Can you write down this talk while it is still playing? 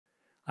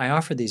I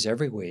offer these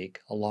every week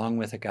along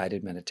with a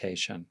guided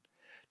meditation.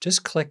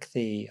 Just click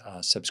the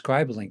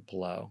subscribe link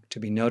below to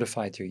be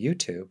notified through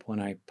YouTube when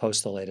I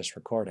post the latest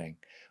recording.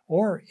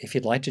 Or if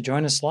you'd like to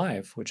join us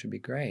live, which would be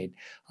great,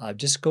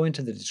 just go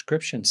into the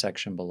description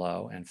section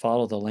below and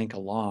follow the link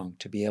along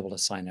to be able to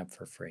sign up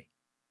for free.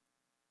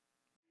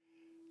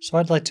 So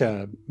I'd like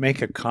to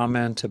make a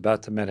comment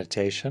about the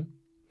meditation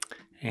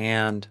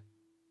and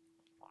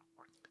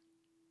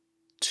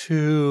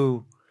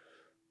 2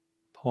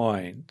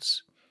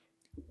 points.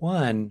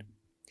 One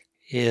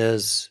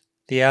is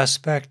the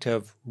aspect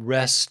of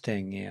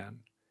resting in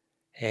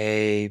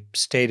a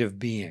state of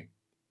being,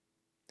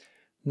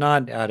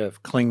 not out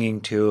of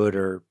clinging to it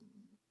or,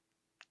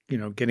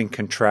 getting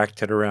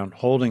contracted around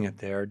holding it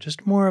there,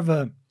 just more of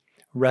a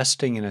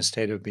resting in a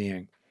state of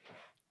being.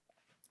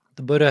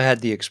 The Buddha had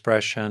the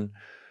expression,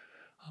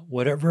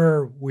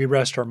 whatever we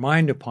rest our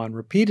mind upon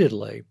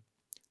repeatedly,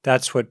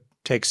 that's what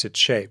takes its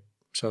shape.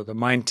 So the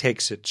mind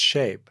takes its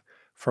shape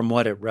from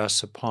what it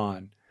rests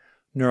upon.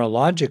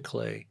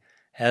 Neurologically,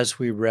 as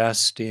we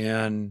rest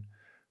in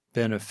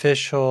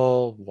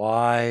beneficial,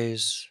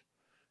 wise,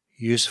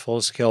 useful,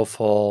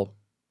 skillful,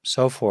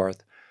 so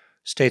forth,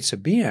 states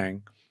of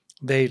being,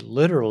 they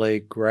literally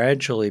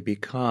gradually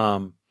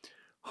become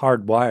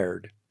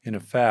hardwired, in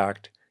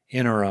effect,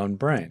 in our own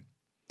brain.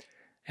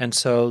 And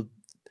so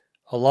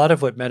a lot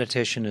of what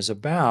meditation is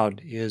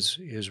about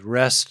is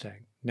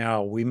resting.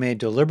 Now, we may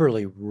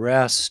deliberately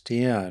rest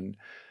in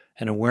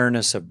an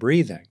awareness of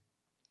breathing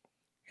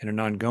in an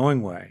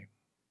ongoing way,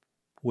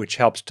 which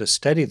helps to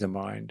steady the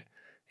mind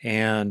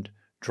and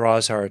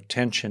draws our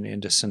attention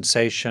into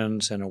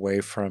sensations and away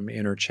from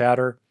inner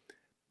chatter.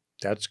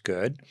 That's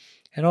good.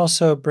 It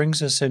also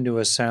brings us into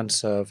a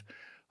sense of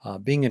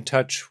being in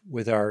touch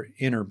with our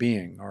inner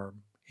being, our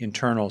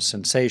internal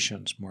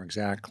sensations, more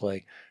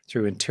exactly,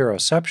 through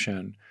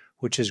interoception,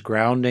 which is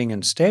grounding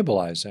and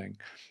stabilizing,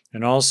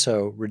 and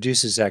also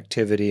reduces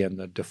activity in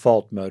the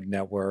default mode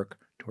network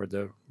toward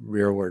the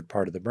rearward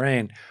part of the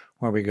brain,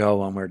 where we go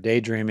when we're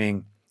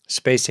daydreaming,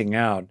 spacing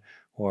out,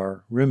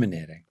 or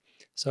ruminating.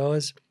 So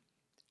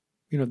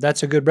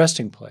that's a good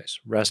resting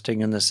place,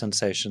 resting in the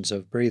sensations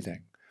of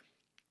breathing.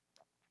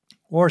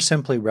 Or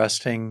simply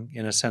resting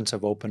in a sense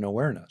of open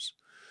awareness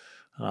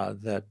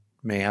that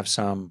may have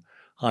some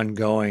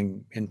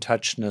ongoing in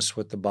touchness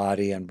with the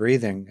body and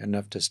breathing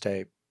enough to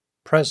stay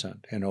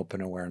present in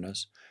open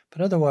awareness.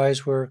 But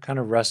otherwise, we're kind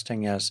of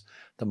resting as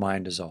the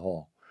mind as a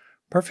whole.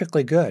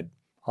 Perfectly good.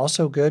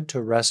 Also good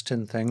to rest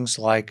in things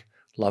like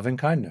loving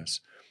kindness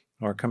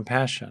or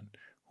compassion,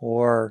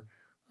 or,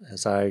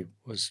 as I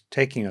was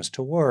taking us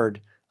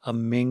toward, a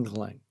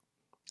mingling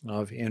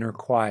of inner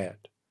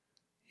quiet,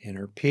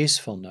 inner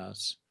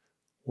peacefulness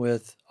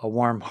with a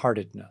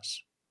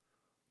warm-heartedness,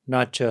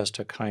 not just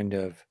a kind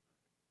of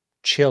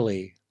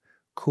chilly,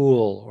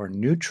 cool, or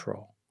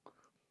neutral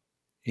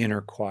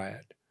inner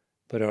quiet,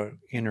 but an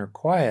inner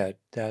quiet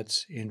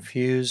that's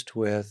infused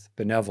with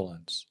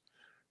benevolence,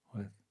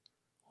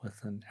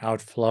 with an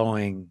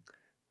outflowing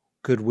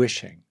good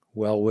wishing,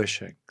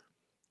 well-wishing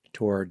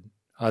toward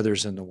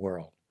others in the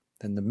world.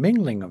 And the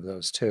mingling of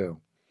those two,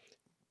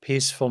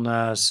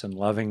 peacefulness and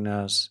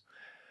lovingness,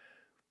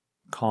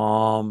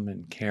 calm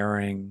and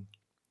caring,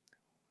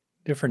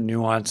 different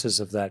nuances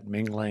of that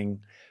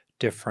mingling,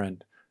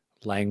 different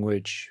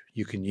language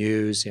you can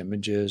use,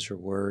 images or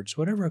words,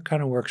 whatever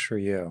kind of works for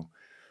you,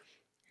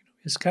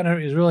 is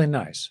really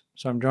nice.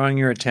 So I'm drawing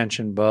your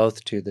attention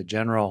both to the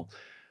general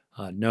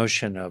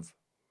notion of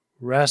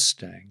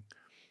resting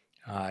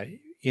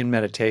in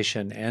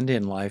meditation and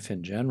in life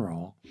in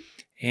general,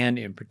 and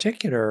in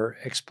particular,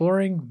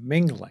 exploring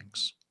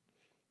minglings.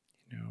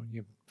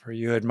 For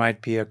you, it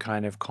might be a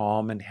kind of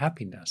calm and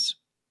happiness,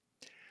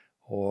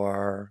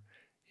 or,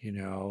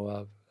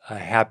 a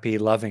happy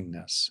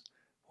lovingness,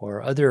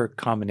 or other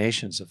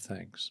combinations of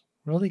things.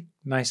 Really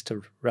nice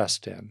to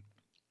rest in.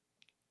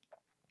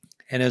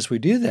 And as we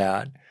do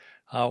that,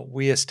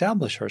 we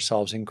establish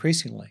ourselves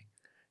increasingly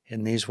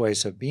in these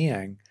ways of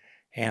being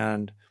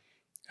and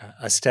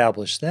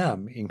establish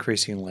them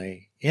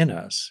increasingly in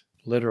us,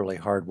 literally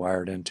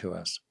hardwired into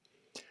us.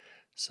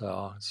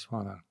 So I just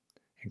want to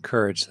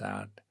encourage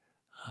that.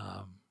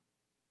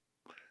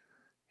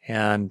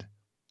 And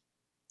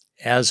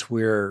as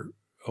we're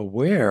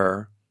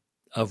aware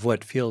of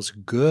what feels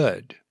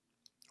good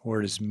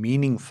or is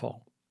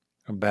meaningful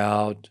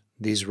about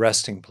these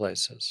resting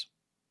places,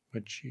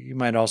 which you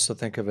might also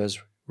think of as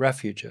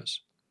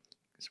refuges,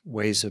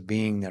 ways of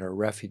being that are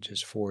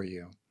refuges for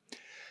you.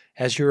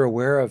 As you're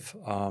aware of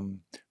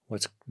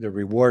what's the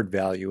reward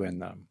value in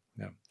them,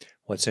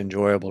 what's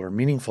enjoyable or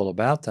meaningful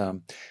about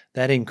them,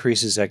 that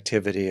increases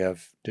activity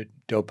of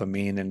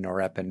dopamine and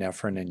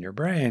norepinephrine in your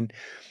brain,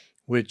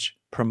 which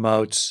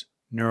promotes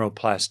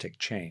neuroplastic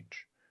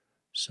change.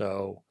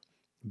 So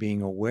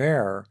being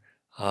aware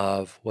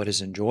of what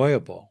is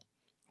enjoyable,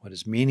 what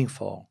is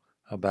meaningful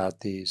about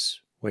these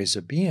ways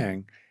of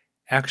being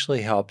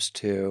actually helps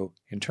to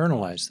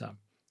internalize them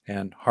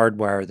and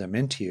hardwire them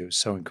into you,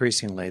 so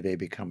increasingly they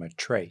become a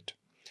trait,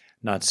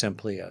 not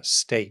simply a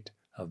state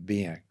of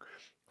being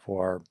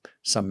for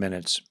some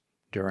minutes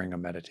during a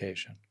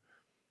meditation.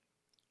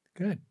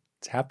 Good.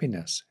 It's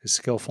happiness is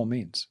skillful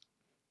means.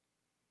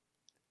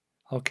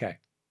 Okay.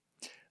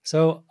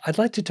 So I'd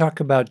like to talk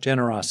about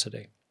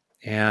generosity.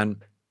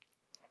 And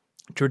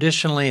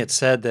traditionally, it's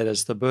said that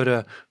as the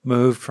Buddha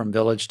moved from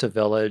village to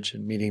village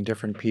and meeting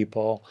different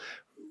people,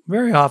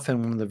 very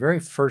often one of the very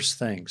first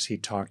things he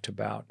talked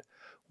about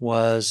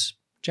was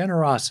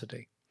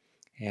generosity.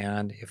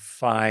 And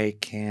if I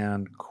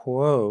can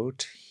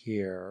quote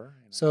here.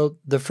 So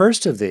the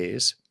first of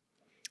these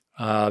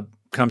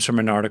comes from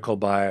an article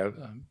by a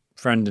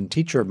friend and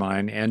teacher of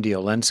mine, Andy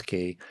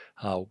Olensky,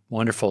 a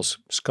wonderful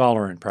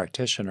scholar and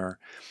practitioner.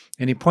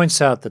 And he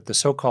points out that the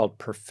so-called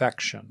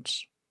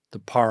perfections, the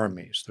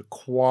paramis, the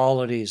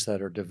qualities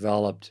that are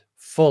developed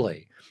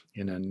fully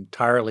in an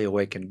entirely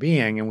awakened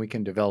being, and we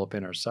can develop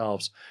in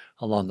ourselves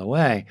along the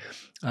way,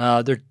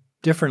 they're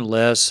different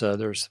lists.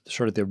 There's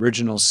sort of the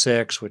original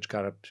 6, which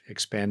got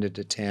expanded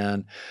to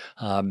 10.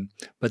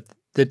 But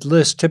the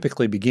list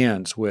typically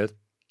begins with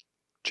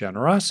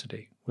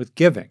generosity, with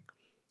giving.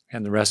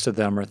 And the rest of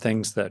them are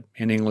things that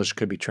in English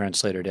could be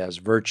translated as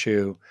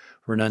virtue,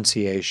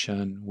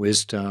 renunciation,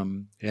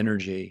 wisdom,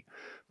 energy,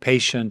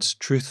 patience,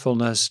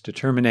 truthfulness,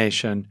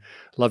 determination,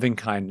 loving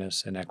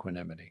kindness, and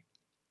equanimity.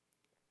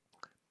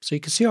 So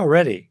you can see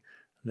already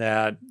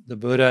that the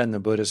Buddha and the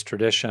Buddhist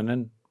tradition,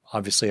 and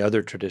obviously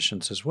other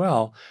traditions as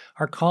well,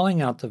 are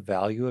calling out the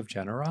value of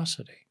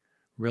generosity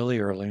really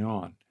early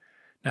on.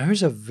 Now,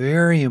 here's a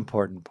very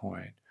important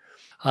point.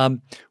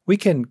 We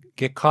can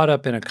get caught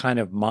up in a kind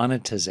of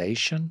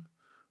monetization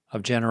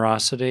of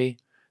generosity,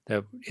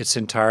 that it's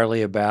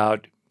entirely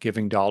about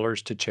giving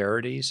dollars to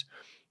charities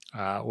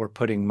or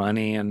putting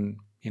money in,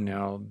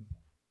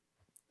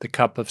 the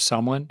cup of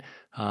someone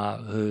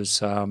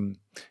who's,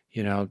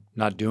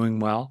 not doing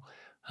well.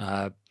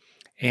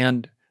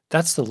 And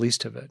that's the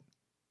least of it.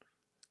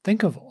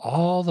 Think of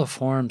all the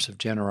forms of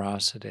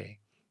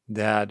generosity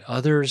that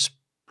others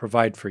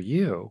provide for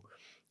you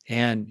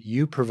and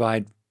you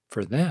provide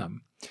for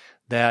them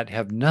that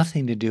have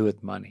nothing to do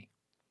with money,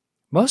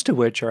 most of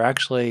which are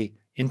actually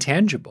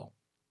intangible.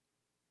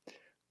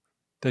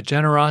 The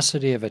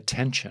generosity of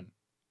attention,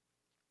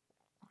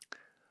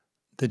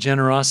 the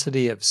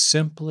generosity of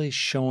simply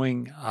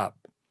showing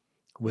up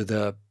with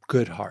a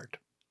good heart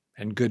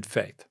and good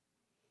faith.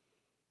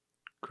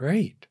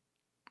 Great.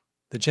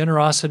 The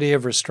generosity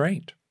of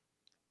restraint,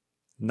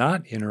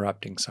 not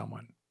interrupting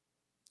someone,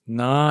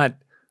 not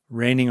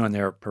raining on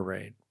their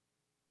parade,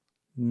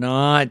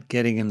 not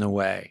getting in the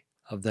way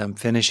of them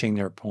finishing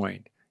their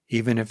point,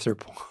 even if their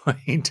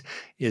point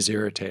is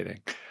irritating.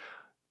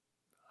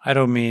 I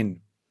don't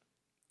mean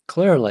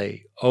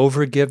clearly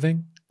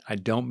overgiving. I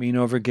don't mean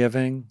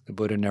overgiving. The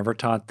Buddha never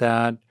taught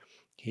that.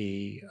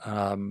 He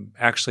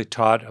actually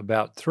taught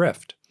about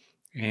thrift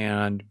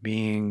and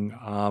being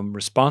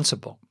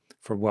responsible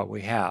for what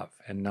we have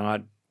and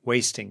not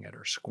wasting it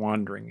or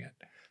squandering it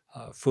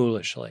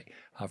foolishly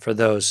for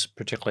those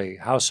particularly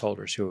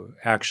householders who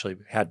actually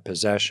had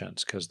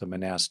possessions, because the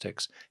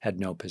monastics had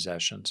no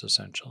possessions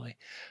essentially.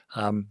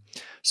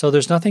 So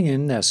there's nothing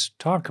in this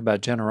talk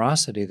about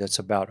generosity that's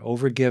about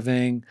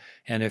overgiving.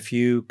 And if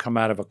you come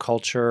out of a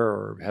culture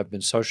or have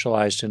been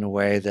socialized in a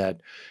way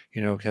that,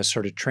 has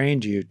sort of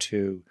trained you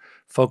to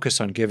focus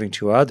on giving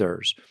to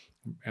others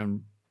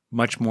and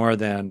much more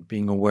than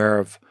being aware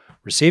of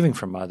receiving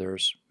from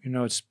others,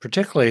 it's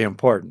particularly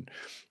important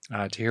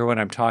to hear what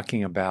I'm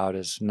talking about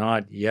is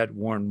not yet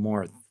one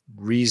more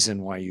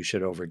reason why you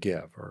should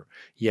overgive or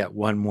yet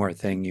one more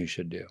thing you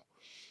should do.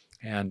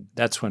 And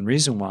that's one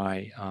reason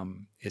why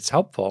it's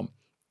helpful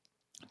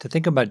to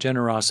think about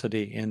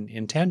generosity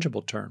in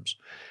tangible terms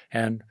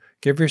and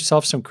give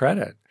yourself some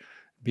credit.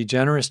 Be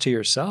generous to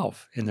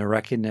yourself in the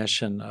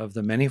recognition of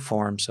the many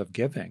forms of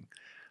giving,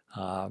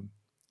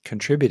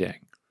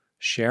 contributing,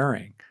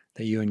 sharing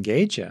that you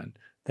engage in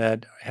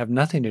that have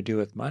nothing to do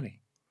with money.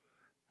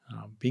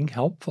 Being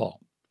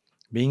helpful,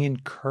 being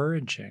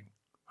encouraging.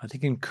 I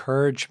think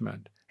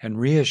encouragement and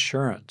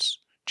reassurance,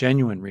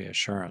 genuine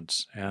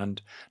reassurance,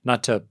 and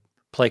not to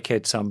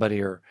placate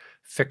somebody or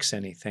fix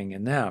anything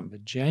in them,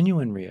 but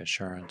genuine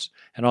reassurance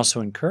and also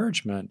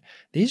encouragement.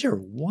 These are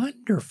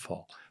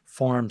wonderful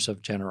forms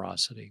of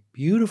generosity,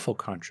 beautiful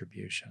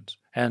contributions,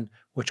 and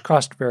which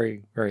cost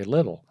very, very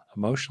little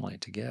emotionally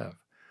to give.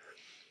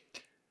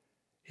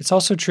 It's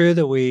also true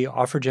that we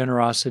offer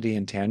generosity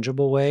in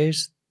tangible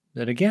ways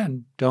that,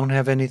 again, don't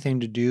have anything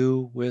to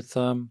do with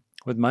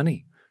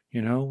money.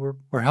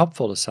 We're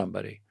helpful to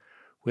somebody.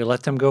 We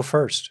let them go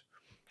first.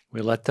 We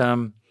let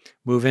them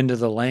move into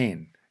the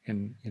lane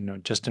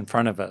just in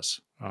front of us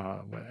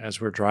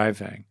as we're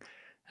driving.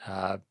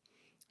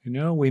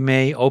 We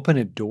may open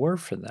a door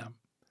for them.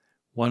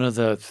 One of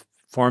the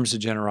forms of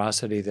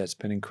generosity that's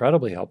been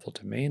incredibly helpful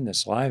to me in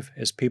this life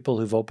is people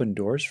who've opened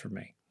doors for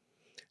me.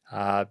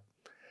 I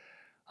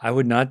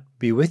would not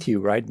be with you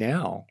right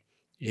now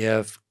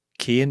if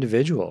key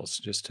individuals,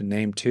 just to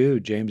name two,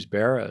 James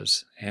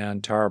Barrows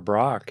and Tara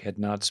Brock, had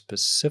not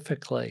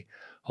specifically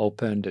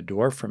opened a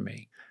door for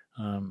me.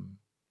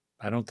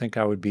 I don't think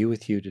I would be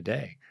with you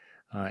today.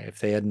 if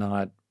they had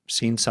not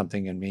seen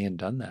something in me and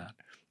done that.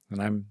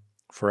 And I'm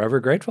forever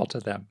grateful to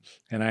them.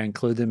 And I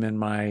include them in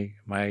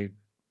my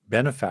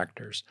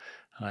benefactors,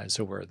 as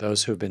it were,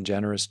 those who have been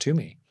generous to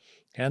me.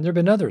 And there have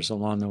been others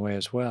along the way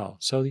as well.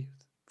 So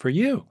for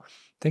you,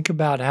 think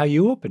about how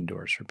you open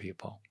doors for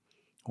people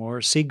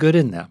or see good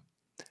in them.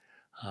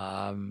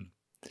 A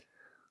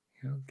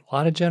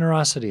lot of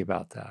generosity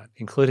about that,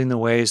 including the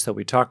ways that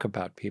we talk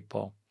about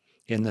people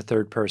in the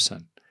third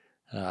person.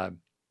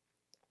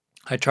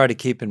 I try to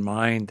keep in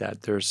mind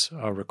that there's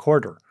a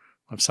recorder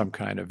of some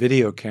kind, a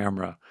video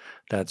camera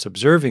that's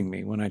observing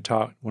me when I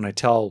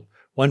tell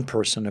one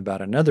person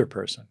about another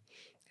person.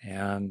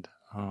 And,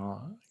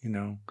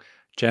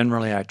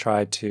 generally I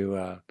try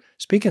to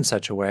speak in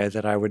such a way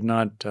that I would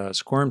not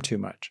squirm too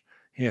much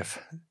if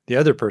the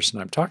other person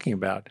I'm talking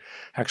about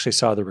actually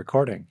saw the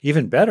recording.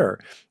 Even better,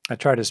 I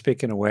try to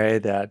speak in a way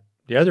that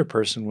the other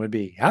person would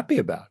be happy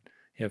about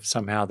if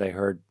somehow they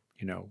heard,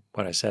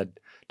 what I said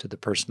to the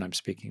person I'm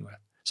speaking with.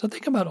 So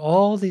think about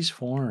all these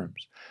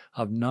forms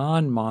of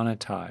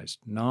non-monetized,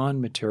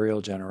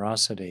 non-material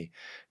generosity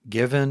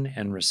given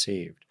and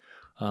received.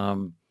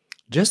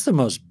 Just the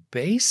most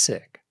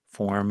basic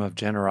form of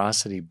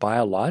generosity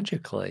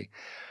biologically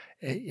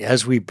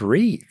as we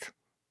breathe,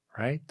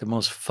 right? The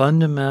most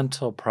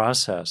fundamental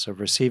process of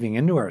receiving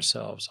into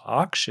ourselves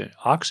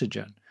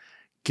oxygen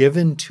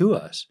given to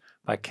us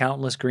by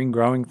countless green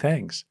growing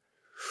things.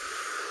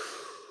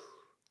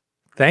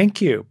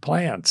 Thank you,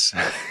 plants.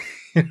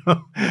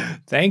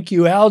 Thank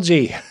you,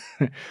 algae.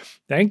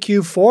 Thank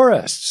you,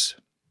 forests.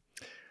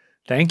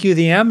 Thank you,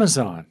 the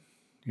Amazon,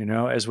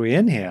 as we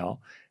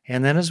inhale.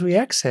 And then as we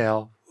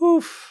exhale,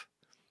 woof,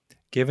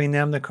 giving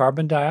them the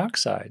carbon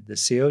dioxide, the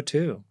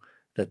CO2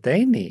 that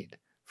they need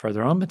for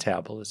their own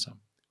metabolism.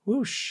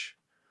 Whoosh.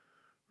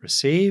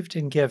 Received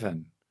and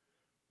given,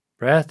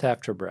 breath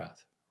after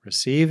breath,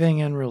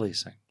 receiving and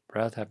releasing,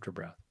 breath after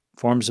breath,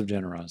 forms of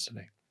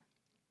generosity.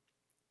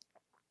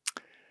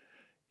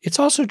 It's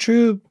also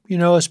true,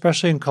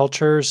 especially in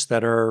cultures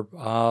that are,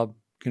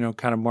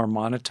 kind of more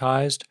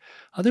monetized.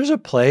 There's a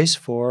place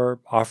for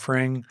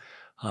offering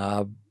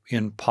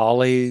in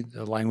Pali,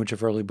 the language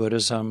of early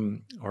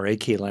Buddhism, or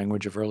Eki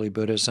language of early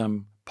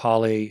Buddhism.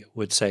 Pali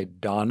would say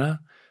dana.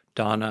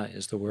 Dana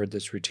is the word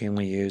that's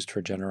routinely used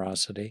for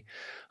generosity.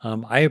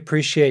 I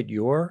appreciate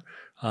your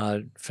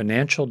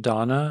financial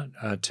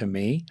dana to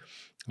me.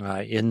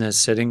 In this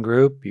sitting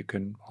group, you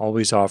can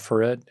always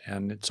offer it,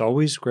 and it's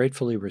always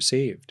gratefully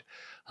received.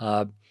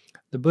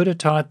 The Buddha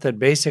taught that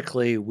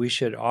basically we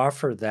should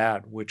offer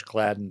that which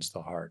gladdens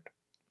the heart.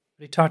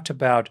 He talked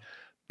about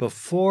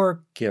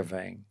before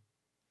giving,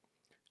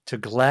 to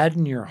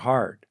gladden your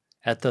heart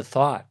at the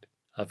thought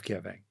of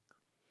giving.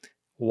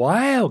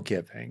 While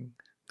giving,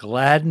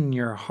 gladden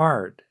your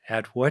heart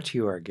at what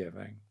you are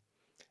giving.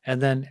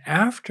 And then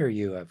after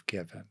you have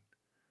given,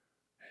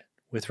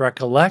 with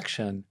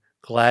recollection,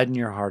 gladden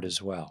your heart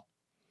as well.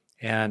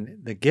 And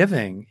the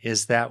giving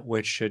is that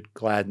which should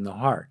gladden the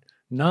heart,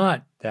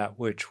 not that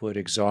which would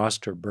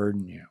exhaust or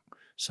burden you.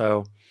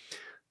 So,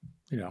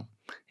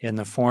 in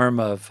the form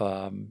of,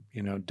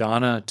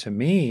 dana to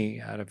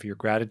me, out of your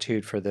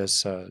gratitude for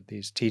this,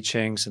 these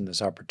teachings and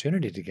this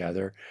opportunity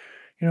together,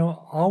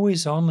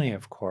 always only,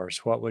 of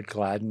course, what would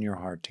gladden your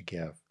heart to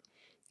give.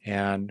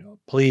 And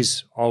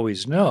please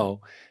always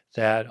know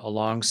that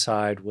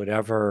alongside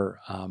whatever,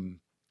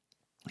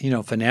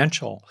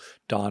 financial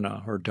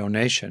dana or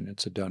donation,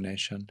 it's a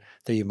donation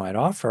that you might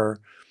offer,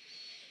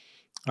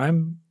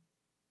 I'm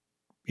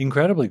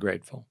incredibly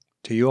grateful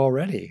to you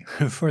already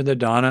for the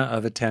dana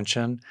of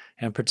attention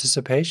and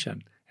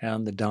participation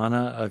and the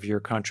dana of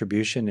your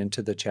contribution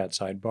into the chat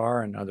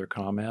sidebar and other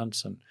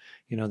comments and,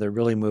 that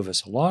really move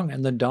us along,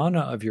 and the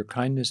dana of your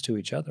kindness to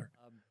each other.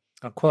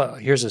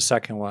 Here's a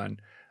second one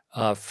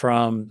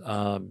from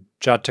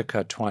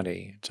Jataka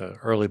 20. It's an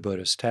early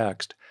Buddhist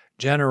text.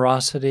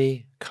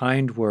 Generosity,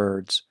 kind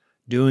words,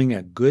 doing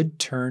a good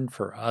turn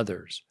for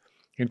others,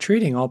 and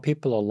treating all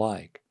people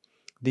alike.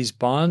 These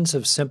bonds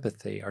of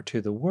sympathy are to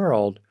the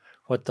world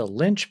what the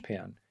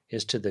linchpin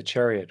is to the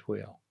chariot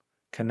wheel,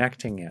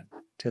 connecting it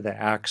to the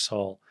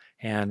axle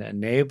and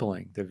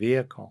enabling the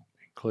vehicle,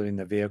 including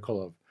the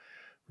vehicle of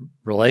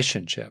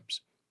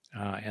relationships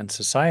and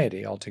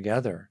society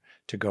altogether,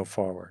 to go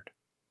forward.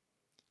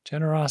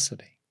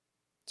 Generosity.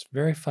 It's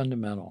very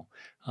fundamental.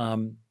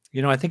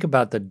 I think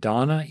about the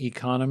dana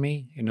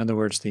economy, in other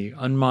words, the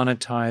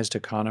unmonetized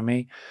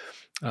economy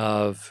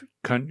of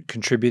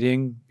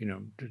contributing,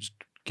 just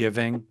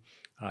giving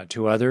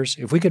to others.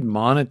 If we could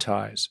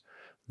monetize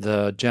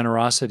the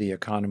generosity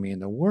economy in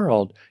the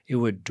world, it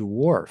would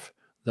dwarf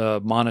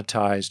the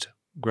monetized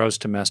gross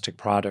domestic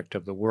product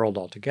of the world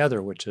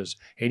altogether, which is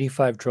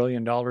 $85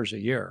 trillion a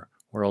year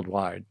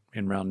worldwide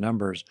in round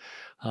numbers.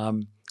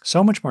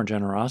 So much more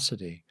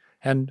generosity,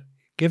 and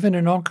given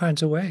in all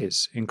kinds of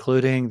ways,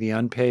 including the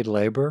unpaid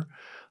labor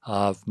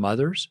of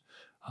mothers,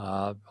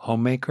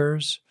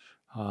 homemakers,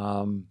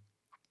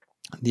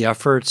 the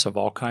efforts of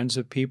all kinds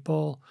of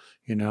people,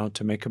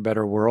 to make a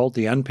better world,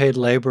 the unpaid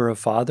labor of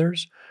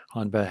fathers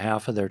on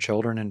behalf of their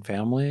children and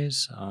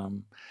families,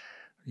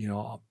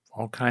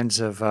 all kinds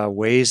of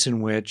ways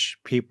in which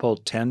people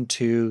tend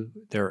to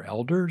their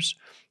elders,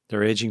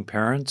 their aging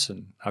parents.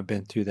 And I've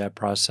been through that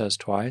process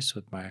twice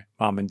with my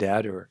mom and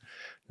dad who are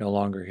no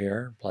longer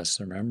here, bless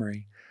their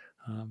memory.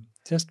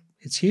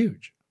 It's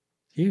huge,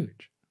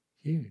 huge,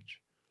 huge.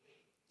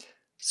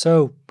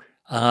 So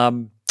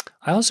I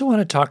also want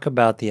to talk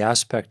about the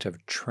aspect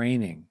of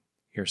training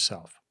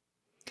yourself.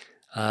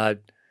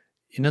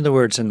 In other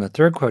words, in the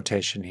third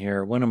quotation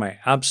here, one of my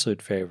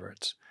absolute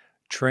favorites,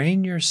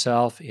 train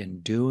yourself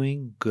in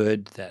doing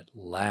good that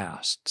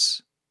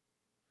lasts,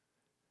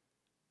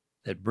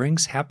 that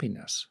brings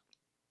happiness.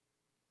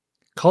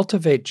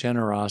 Cultivate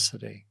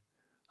generosity,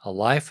 a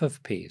life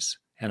of peace,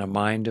 and a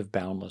mind of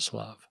boundless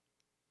love.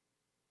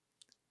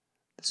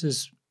 This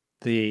is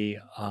the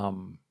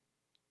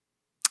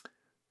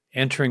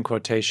entering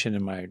quotation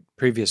in my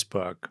previous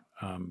book,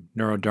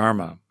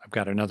 Neurodharma. I've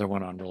got another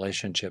one on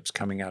relationships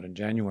coming out in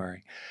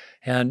January.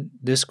 And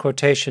this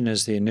quotation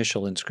is the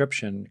initial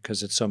inscription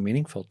because it's so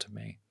meaningful to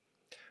me.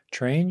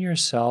 Train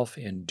yourself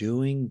in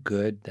doing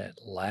good that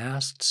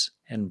lasts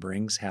and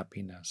brings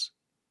happiness.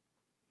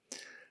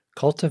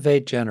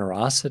 Cultivate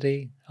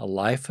generosity, a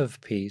life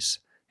of peace,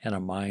 and a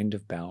mind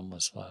of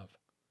boundless love.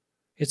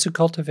 It's a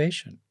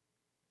cultivation.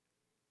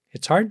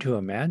 It's hard to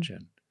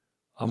imagine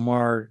a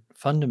more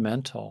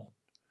fundamental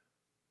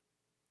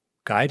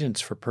guidance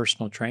for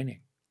personal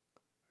training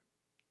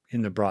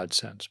in the broad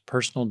sense,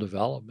 personal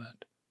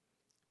development,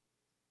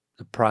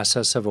 the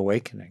process of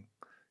awakening,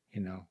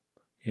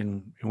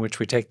 in which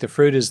we take the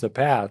fruit as the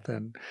path,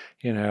 and,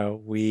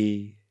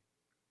 we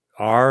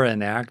are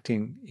and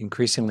acting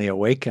increasingly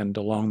awakened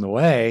along the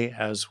way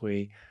as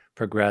we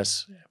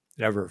progress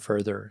ever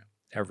further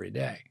every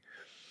day.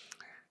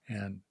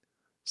 And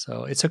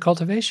so it's a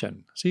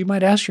cultivation. So you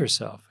might ask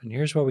yourself, and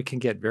here's where we can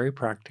get very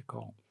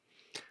practical.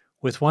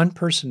 With one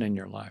person in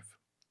your life,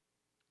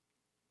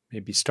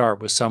 maybe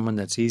start with someone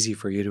that's easy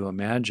for you to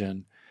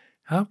imagine,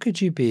 how could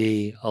you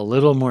be a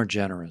little more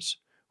generous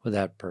with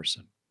that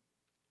person?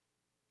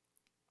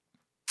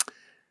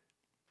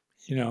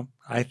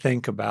 I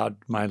think about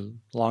my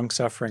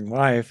long-suffering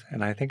wife,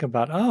 and I think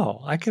about,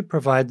 I could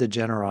provide the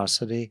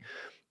generosity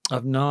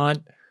of not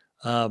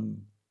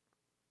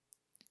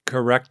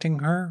correcting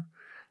her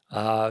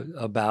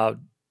about,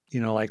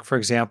 like, for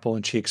example,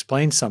 when she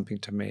explains something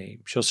to me,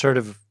 she'll sort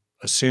of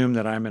assume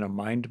that I'm in a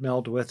mind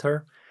meld with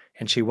her,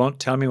 and she won't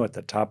tell me what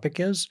the topic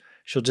is.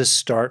 She'll just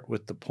start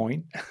with the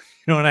point,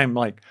 and I'm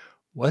like,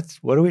 what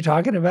are we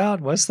talking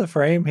about? What's the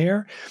frame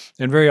here?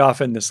 And very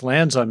often this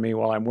lands on me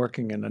while I'm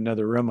working in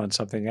another room on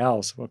something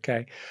else.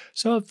 Okay.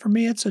 So for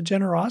me, it's a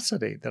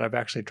generosity that I've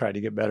actually tried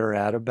to get better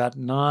at, about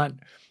not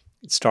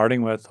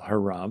starting with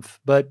harumph,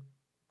 but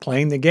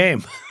playing the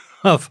game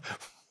of,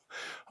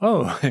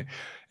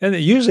 and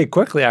usually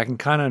quickly I can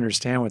kind of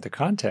understand what the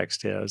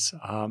context is.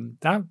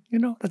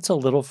 That's a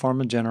little form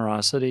of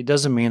generosity. It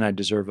doesn't mean I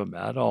deserve a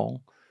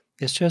medal.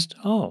 It's just,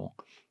 for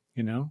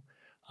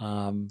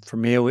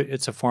me,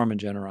 it's a form of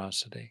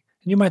generosity.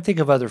 And you might think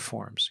of other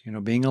forms,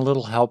 being a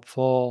little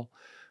helpful,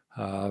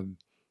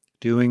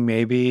 doing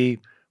maybe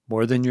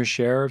more than your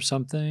share of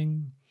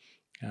something,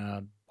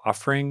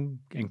 offering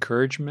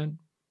encouragement,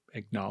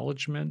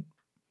 acknowledgement,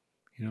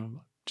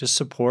 just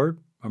support,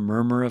 a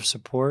murmur of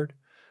support.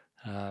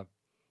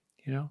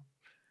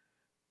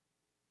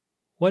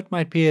 What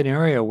might be an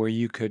area where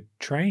you could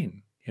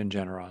train in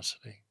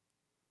generosity?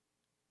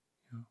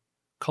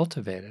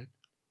 Cultivate it.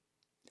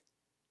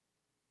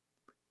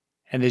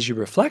 And as you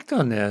reflect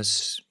on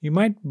this, you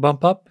might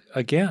bump up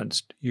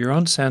against your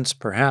own sense,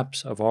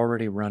 perhaps, of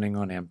already running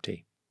on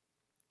empty,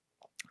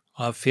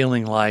 of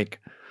feeling like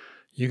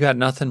you got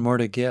nothing more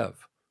to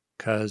give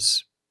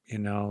because,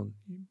 the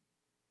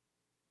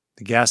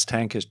gas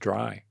tank is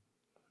dry.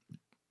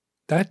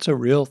 That's a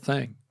real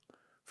thing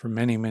for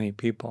many, many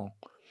people.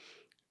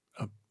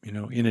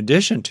 In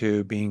addition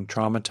to being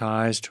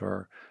traumatized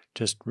or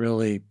just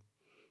really,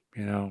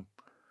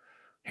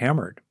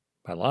 hammered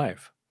by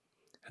life.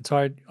 And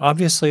so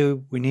obviously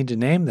we need to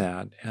name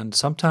that. And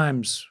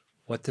sometimes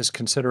what this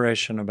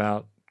consideration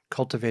about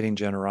cultivating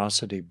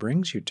generosity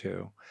brings you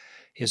to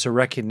is a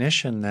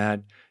recognition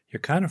that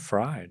you're kind of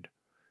fried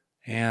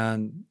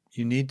and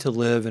you need to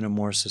live in a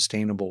more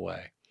sustainable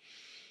way,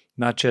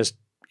 not just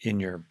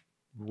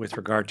with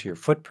regard to your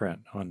footprint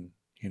on,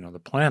 the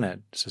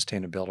planet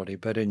sustainability,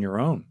 but in your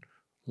own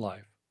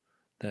life,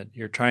 that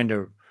you're trying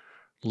to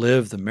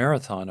live the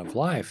marathon of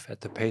life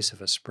at the pace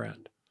of a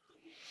sprint.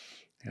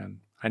 And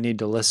I need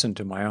to listen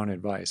to my own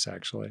advice,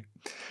 actually.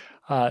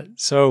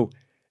 So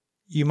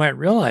you might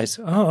realize,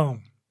 a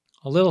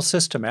little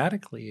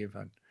systematically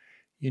even,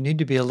 you need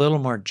to be a little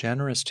more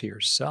generous to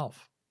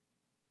yourself.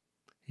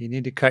 You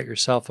need to cut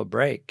yourself a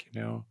break,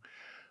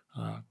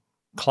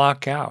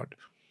 clock out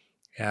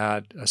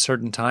at a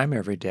certain time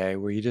every day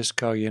where you just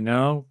go,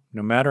 no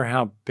matter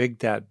how big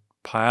that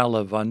pile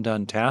of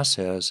undone tasks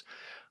is,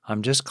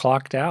 I'm just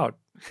clocked out.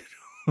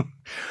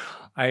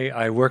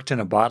 I worked in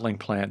a bottling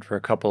plant for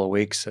a couple of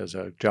weeks as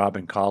a job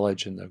in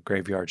college in the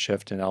graveyard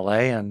shift in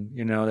LA. And,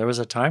 there was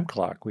a time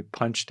clock. We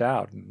punched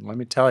out. And let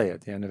me tell you,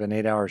 at the end of an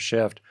 8-hour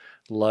shift,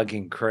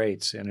 lugging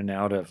crates in and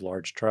out of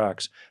large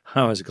trucks,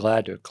 I was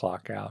glad to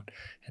clock out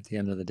at the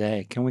end of the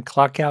day. Can we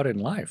clock out in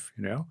life?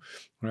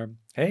 Where,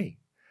 hey,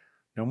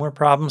 no more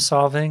problem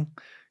solving.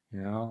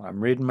 I'm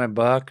reading my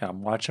book.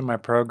 I'm watching my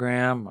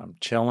program. I'm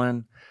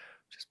chilling.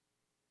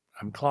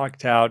 I'm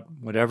clocked out.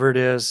 Whatever it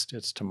is,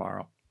 it's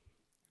tomorrow.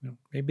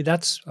 Maybe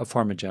that's a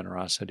form of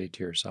generosity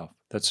to yourself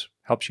that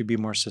helps you be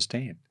more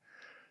sustained.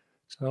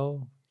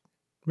 So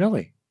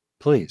really,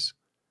 please,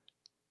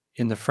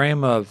 in the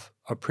frame of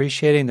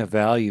appreciating the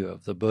value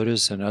of the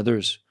Buddha's and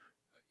others'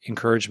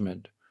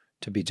 encouragement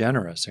to be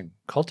generous and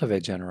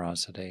cultivate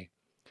generosity,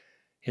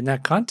 in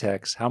that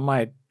context, how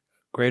might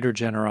greater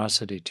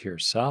generosity to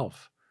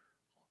yourself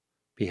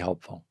be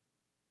helpful?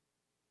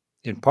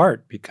 In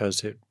part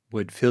because it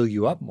would fill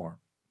you up more,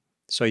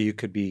 so you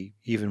could be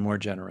even more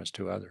generous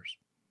to others.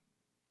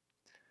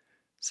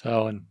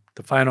 So, and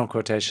the final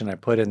quotation I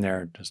put in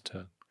there, just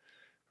to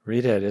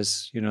read it,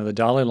 is, the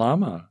Dalai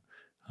Lama.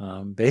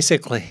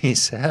 Basically, he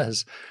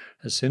says,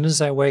 as soon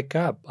as I wake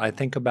up, I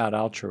think about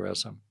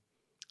altruism.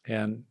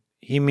 And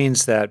he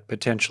means that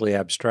potentially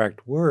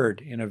abstract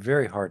word in a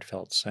very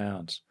heartfelt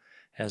sense,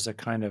 as a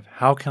kind of,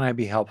 how can I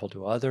be helpful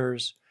to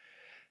others?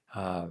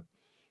 How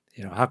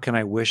can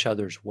I wish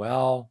others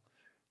well?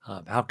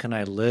 How can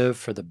I live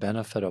for the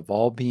benefit of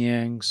all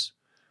beings?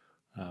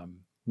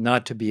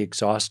 Not to be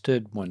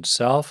exhausted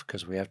oneself,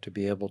 because we have to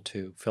be able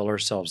to fill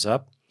ourselves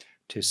up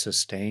to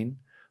sustain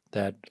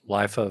that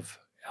life of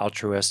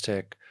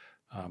altruistic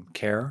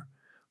care.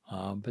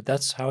 But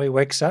that's how he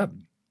wakes up.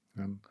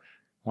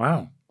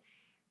 Wow,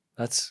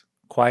 that's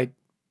quite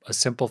a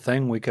simple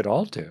thing we could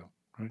all do.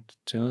 Right? As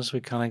soon as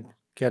we kind of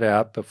get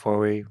up before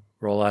we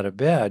roll out of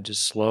bed,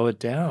 just slow it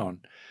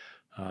down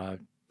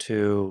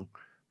to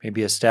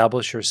maybe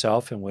establish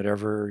yourself in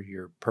whatever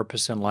your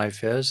purpose in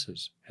life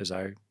is, as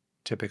I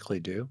typically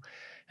do.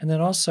 And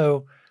then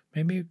also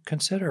maybe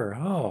consider,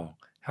 how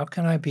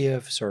can I be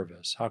of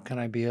service? How can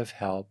I be of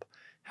help?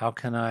 How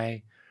can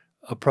I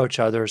approach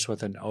others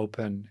with an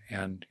open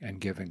and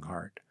giving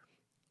heart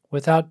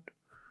without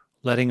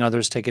letting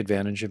others take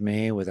advantage of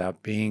me,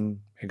 without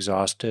being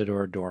exhausted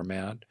or a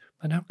doormat?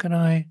 But how can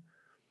I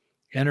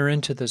enter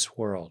into this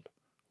world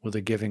with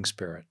a giving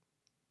spirit?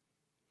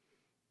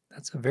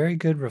 That's a very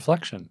good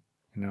reflection,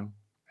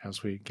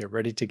 as we get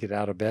ready to get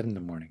out of bed in the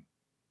morning.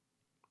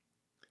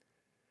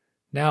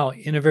 Now,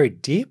 in a very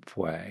deep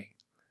way,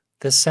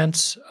 the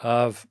sense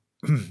of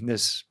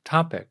this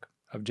topic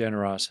of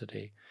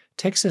generosity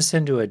takes us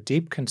into a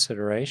deep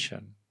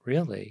consideration,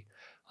 really,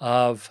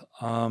 of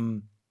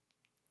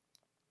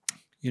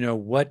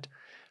what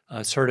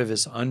sort of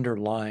is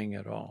underlying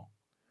it all.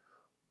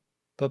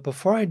 But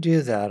before I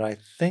do that, I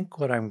think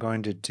what I'm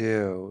going to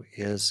do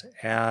is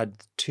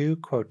add 2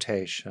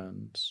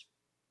 quotations.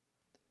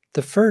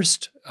 The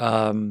first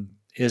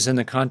is in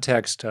the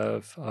context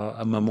of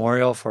a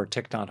memorial for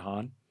Thich Nhat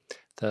Hanh,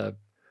 the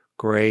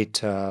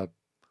great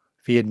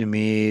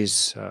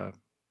Vietnamese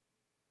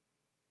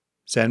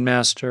Zen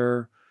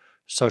master,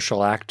 social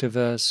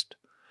activist,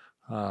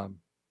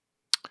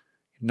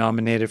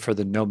 nominated for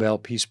the Nobel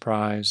Peace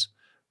Prize,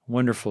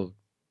 wonderful,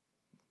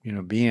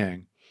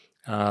 being,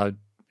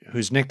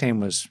 whose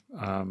nickname was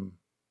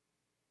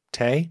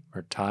Tay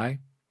or Ty.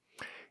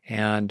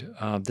 And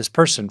this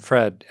person,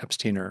 Fred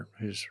Epsteiner,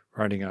 who's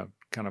writing a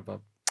kind of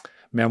a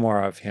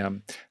memoir of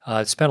him,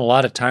 spent a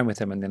lot of time with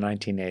him in the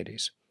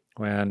 1980s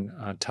when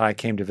Ty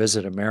came to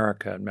visit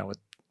America and met with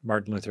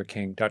Martin Luther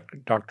King,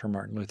 Dr.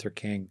 Martin Luther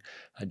King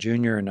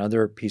Jr. and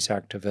other peace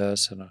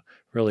activists, and a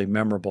really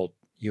memorable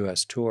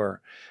U.S.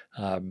 tour.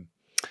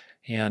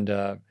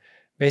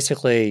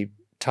 Basically,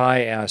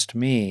 Ty asked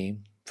me,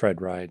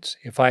 Fred writes,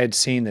 if I had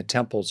seen the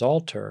temple's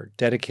altar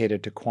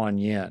dedicated to Kuan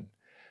Yin,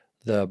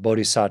 the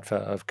Bodhisattva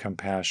of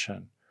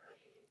compassion.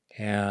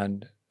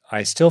 And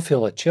I still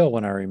feel a chill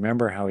when I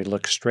remember how he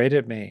looked straight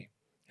at me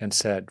and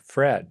said,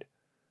 Fred,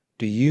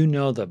 do you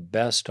know the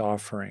best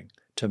offering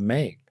to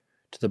make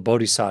to the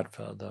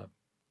Bodhisattva, the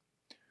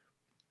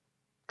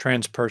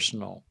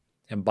transpersonal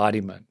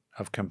embodiment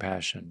of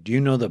compassion? Do you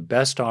know the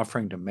best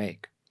offering to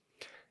make?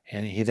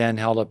 And he then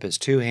held up his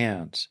 2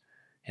 hands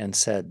and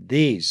said,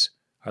 these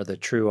are the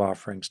true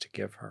offerings to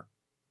give her.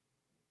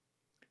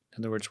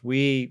 In other words,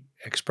 we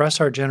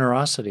express our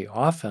generosity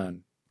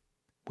often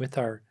with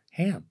our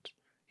hands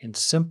in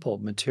simple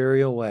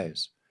material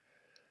ways.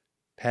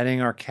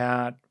 Petting our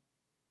cat,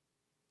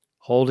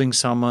 holding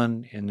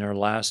someone in their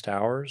last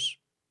hours,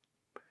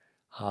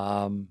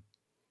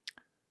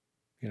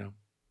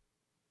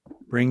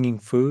 bringing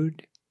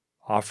food,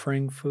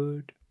 offering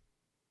food,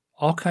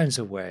 all kinds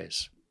of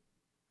ways,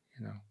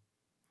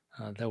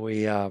 that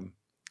we, are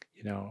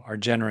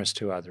generous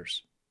to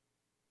others.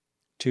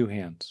 2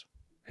 hands.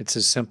 It's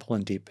as simple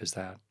and deep as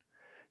that.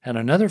 And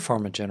another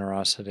form of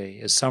generosity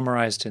is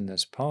summarized in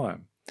this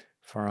poem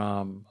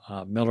from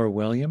Miller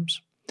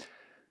Williams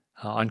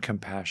on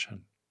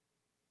compassion.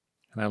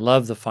 And I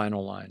love the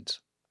final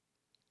lines.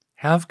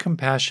 Have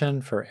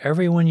compassion for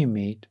everyone you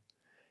meet,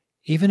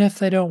 even if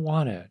they don't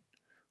want it.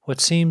 What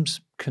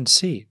seems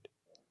conceit,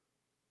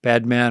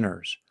 bad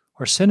manners,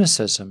 or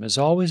cynicism is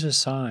always a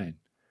sign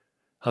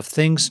of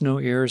things no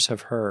ears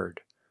have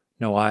heard,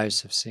 no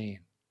eyes have seen.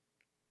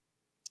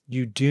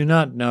 You do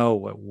not know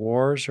what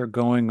wars are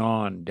going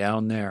on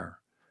down there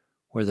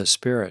where the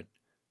spirit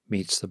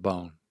meets the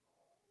bone.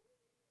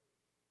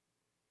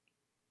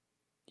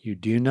 You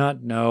do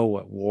not know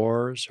what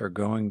wars are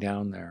going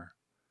down there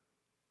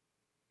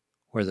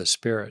where the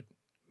spirit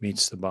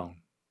meets the bone.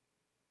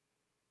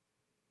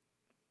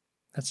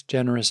 That's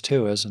generous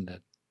too, isn't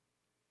it?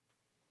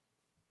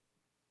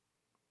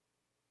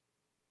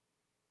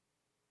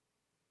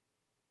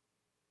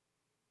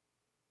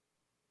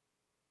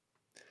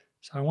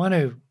 So I want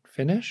to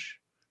finish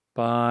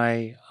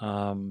by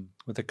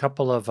with a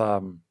couple of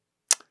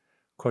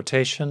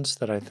quotations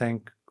that I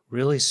think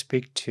really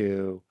speak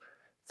to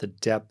the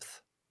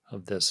depth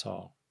of this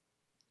all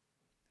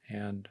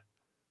and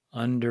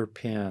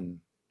underpin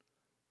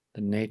the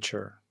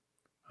nature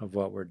of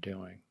what we're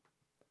doing.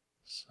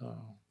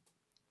 So,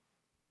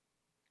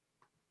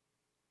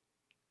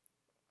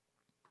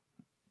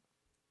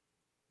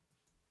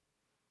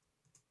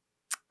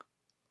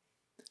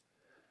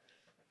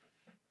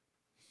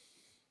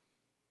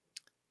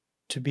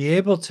 to be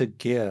able to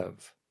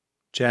give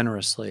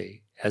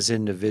generously as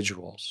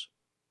individuals,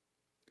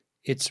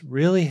 it's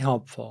really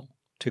helpful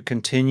to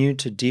continue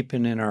to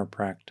deepen in our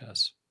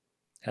practice.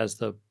 As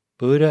the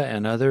Buddha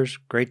and others,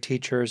 great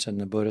teachers in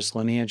the Buddhist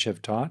lineage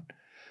have taught,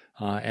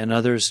 and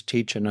others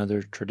teach in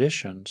other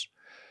traditions,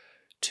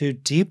 to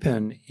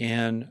deepen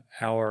in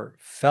our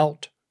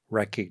felt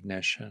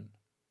recognition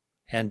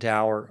and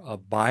our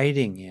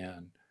abiding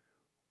in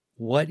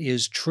what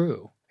is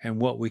true and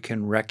what we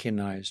can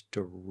recognize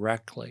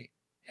directly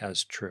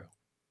as true.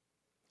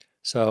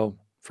 So,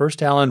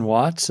 first Alan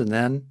Watts and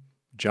then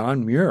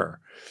John Muir.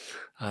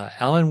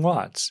 Alan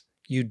Watts,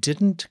 you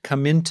didn't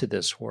come into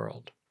this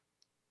world.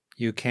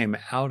 You came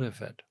out of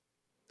it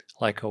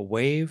like a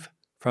wave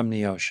from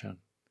the ocean.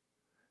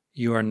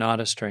 You are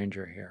not a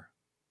stranger here.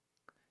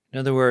 In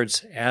other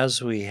words,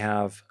 as we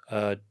have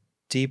a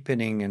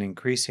deepening and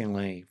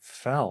increasingly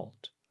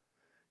felt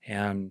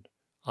and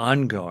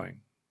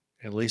ongoing,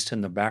 at least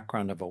in the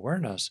background of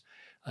awareness,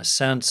 a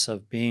sense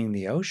of being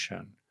the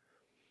ocean,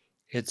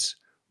 it's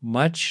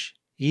much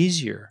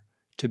easier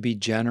to be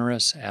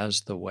generous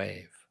as the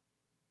wave.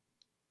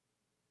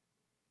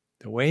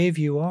 The wave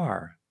you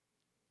are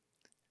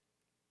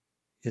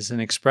is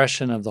an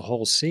expression of the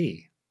whole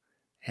sea.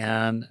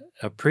 And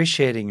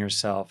appreciating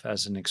yourself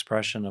as an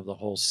expression of the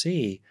whole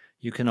sea,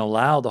 you can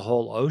allow the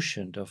whole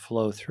ocean to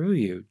flow through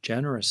you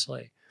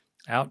generously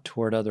out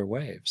toward other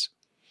waves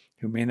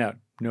who may not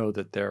know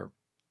that they're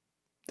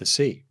the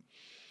sea.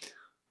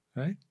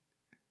 Right?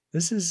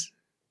 This is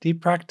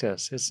deep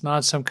practice. It's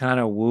not some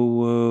kind of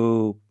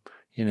woo-woo,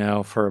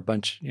 for a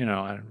bunch,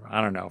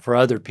 I don't know, for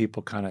other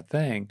people kind of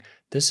thing.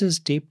 This is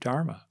deep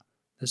Dharma.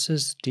 This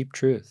is deep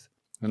truth.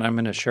 And I'm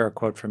going to share a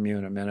quote from you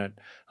in a minute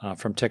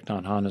from Thich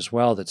Nhat Hanh as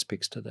well that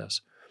speaks to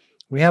this.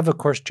 We have, of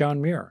course, John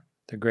Muir,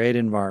 the great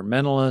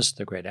environmentalist,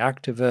 the great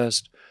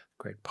activist,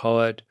 great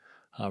poet,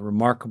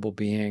 remarkable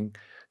being,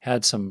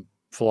 had some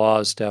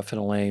flaws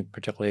definitely,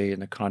 particularly in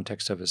the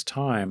context of his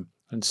time,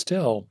 and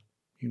still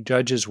you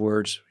judge his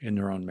words in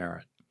their own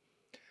merit.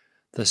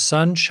 The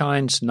sun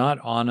shines not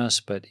on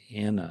us, but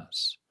in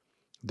us.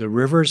 The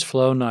rivers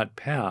flow not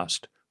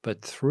past,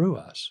 but through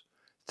us,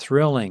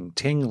 thrilling,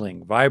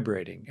 tingling,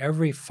 vibrating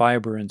every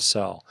fiber and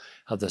cell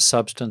of the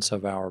substance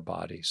of our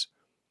bodies,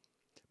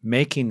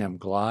 making them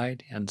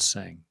glide and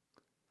sing.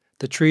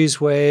 The trees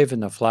wave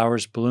and the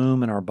flowers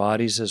bloom in our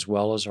bodies as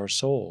well as our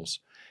souls,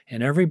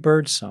 and every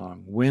bird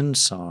song, wind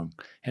song,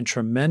 and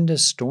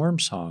tremendous storm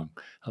song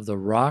of the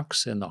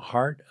rocks in the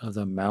heart of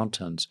the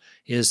mountains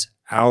is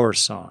our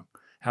song,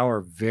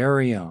 our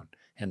very own,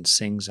 and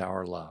sings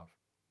our love.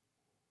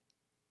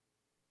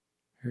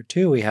 Here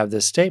too we have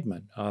this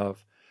statement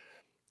of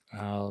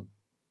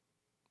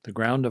the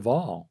ground of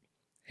all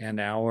and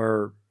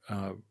our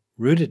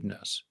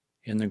rootedness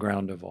in the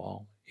ground of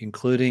all,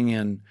 including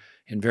in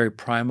very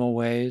primal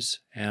ways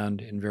and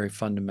in very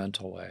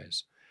fundamental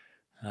ways.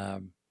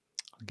 I'll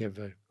give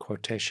a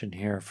quotation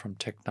here from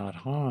Thich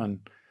Nhat Hanh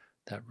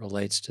that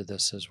relates to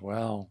this as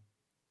well.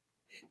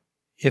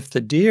 If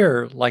the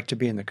deer like to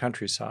be in the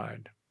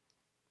countryside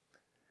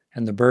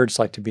and the birds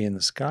like to be in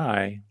the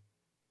sky,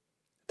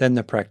 then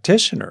the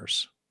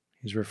practitioners,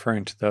 he's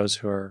referring to those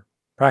who are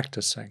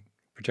practicing,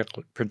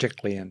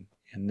 particularly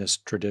in this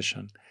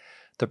tradition,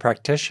 the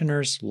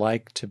practitioners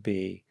like to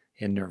be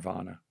in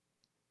nirvana.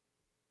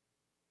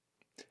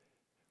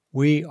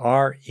 We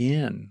are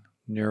in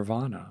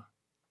nirvana.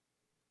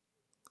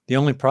 The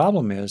only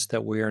problem is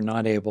that we are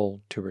not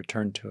able to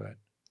return to it.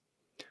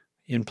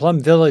 In Plum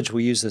Village,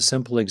 we use the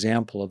simple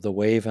example of the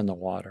wave and the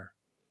water.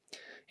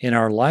 In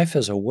our life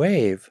as a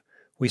wave,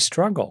 we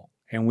struggle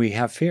and we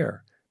have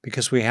fear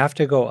because we have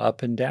to go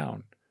up and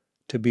down,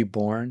 to be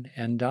born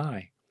and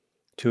die,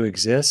 to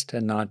exist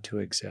and not to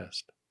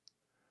exist.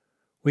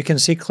 we can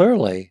see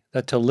clearly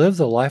that to live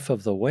the life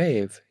of the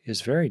wave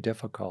is very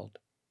difficult.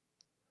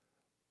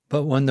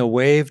 But when the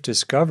wave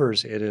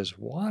discovers it is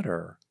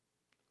water,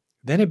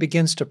 then it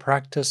begins to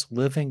practice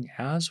living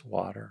as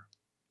water.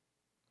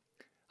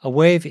 A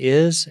wave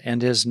is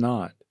and is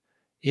not,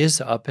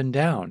 is up and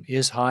down,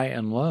 is high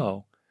and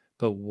low,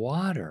 but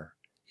water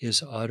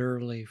is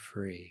utterly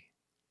free.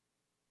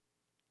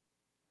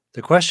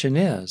 The question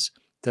is,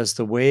 does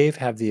the wave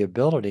have the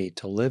ability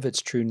to live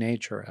its true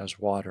nature as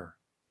water?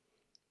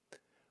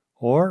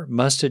 Or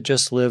must it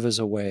just live as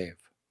a wave?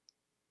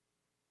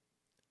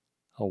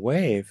 A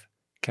wave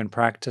can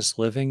practice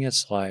living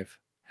its life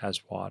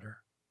as water.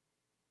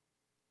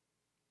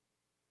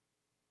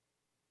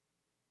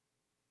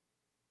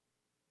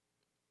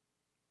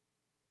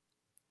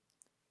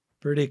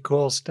 Pretty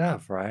cool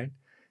stuff, right?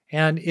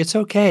 And it's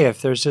okay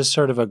if there's just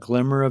sort of a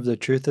glimmer of the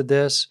truth of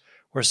this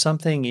or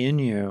something in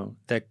you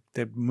that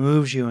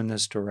moves you in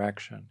this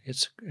direction.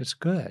 It's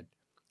good.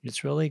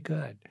 It's really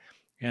good.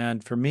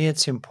 And for me,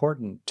 it's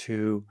important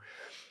to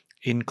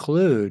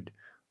include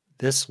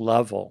this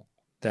level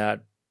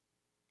that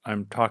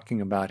I'm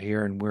talking about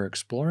here and we're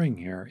exploring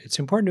here. It's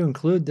important to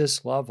include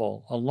this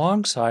level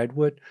alongside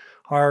what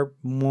are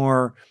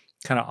more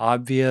kind of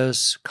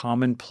obvious,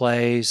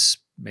 commonplace,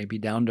 maybe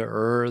down to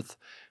earth,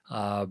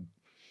 uh,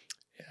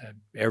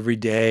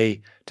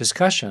 everyday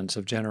discussions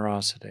of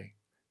generosity.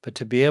 But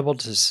to be able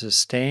to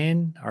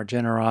sustain our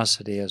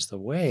generosity as the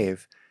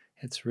wave,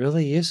 it's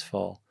really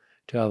useful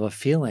to have a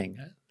feeling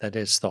that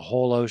it's the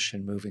whole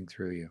ocean moving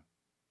through you.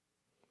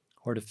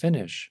 Or to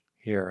finish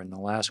here in the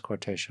last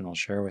quotation I'll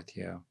share with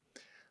you.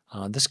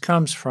 This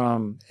comes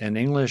from an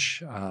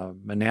English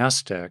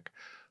monastic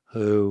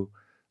who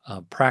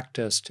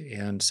practiced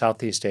in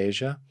Southeast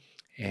Asia,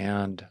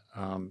 and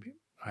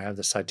I have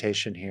the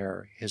citation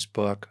here, his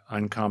book,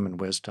 Uncommon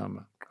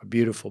Wisdom, a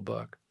beautiful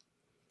book.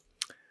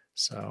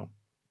 So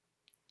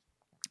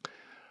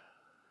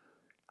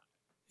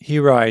he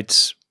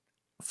writes,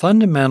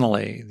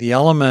 fundamentally, the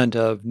element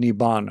of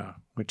nibbana,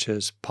 which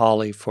is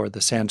Pali for the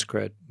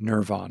Sanskrit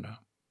nirvana,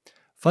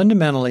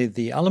 fundamentally,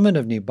 the element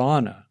of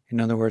nibbana, in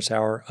other words,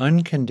 our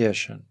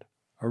unconditioned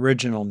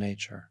original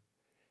nature,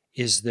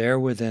 is there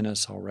within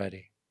us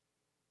already.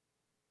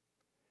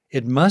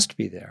 It must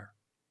be there.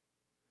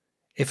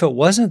 If it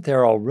wasn't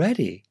there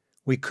already,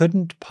 we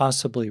couldn't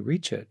possibly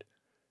reach it,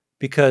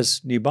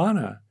 because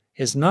nibbana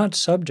is not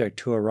subject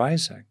to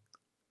arising,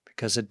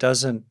 because it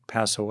doesn't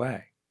pass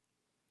away.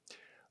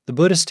 The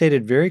Buddha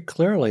stated very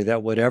clearly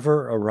that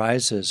whatever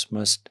arises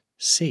must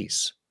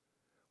cease,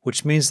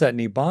 which means that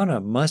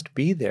nibbana must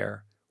be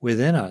there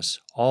within us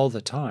all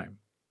the time,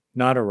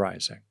 not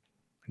arising.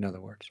 In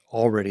other words,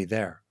 already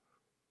there.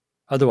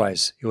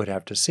 Otherwise, it would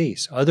have to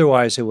cease.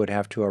 Otherwise, it would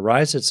have to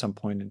arise at some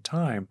point in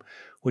time,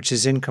 which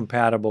is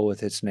incompatible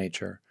with its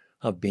nature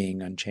of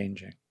being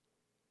unchanging.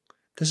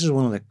 This is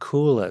one of the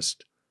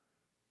coolest,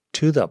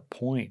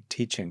 to-the-point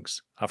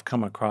teachings I've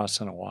come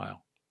across in a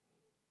while.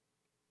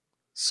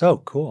 So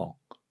cool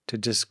to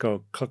just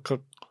go, click,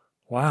 click,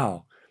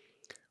 wow.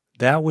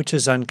 That which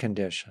is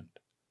unconditioned,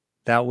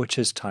 that which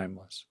is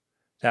timeless,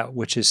 that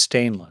which is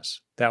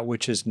stainless, that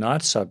which is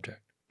not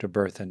subject to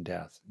birth and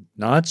death,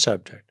 not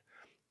subject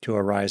to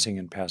arising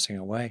and passing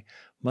away,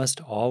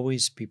 must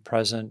always be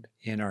present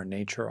in our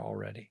nature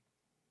already.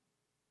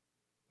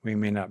 We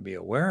may not be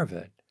aware of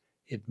it.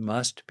 It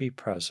must be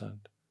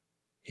present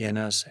in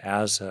us,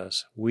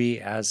 we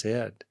as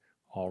it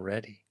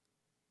already.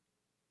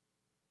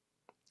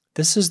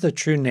 This is the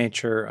true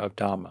nature of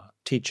Dhamma,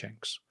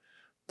 teachings,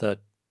 the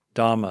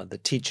Dhamma, the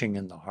teaching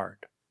in the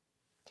heart.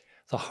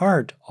 The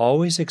heart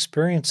always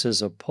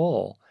experiences a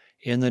pull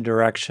in the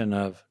direction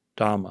of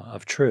Dhamma,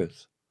 of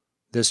truth,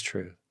 this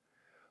truth.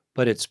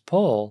 But its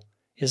pull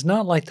is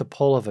not like the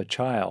pull of a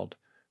child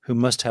who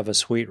must have a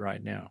sweet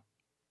right now.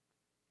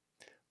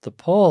 The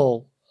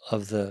pull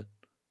of the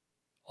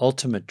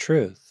ultimate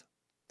truth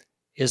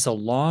is a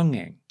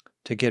longing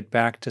to get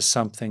back to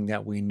something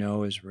that we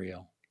know is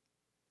real.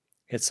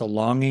 It's a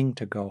longing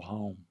to go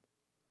home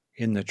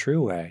in the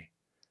true way,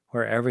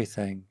 where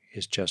everything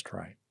is just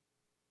right.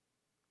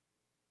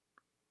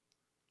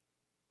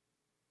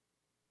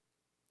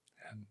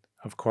 And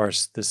of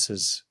course, this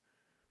is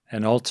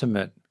an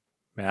ultimate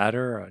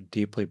matter, a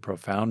deeply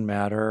profound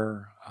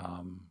matter,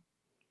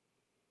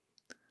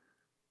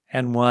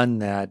 and one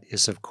that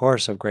is, of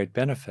course, of great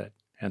benefit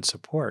and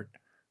support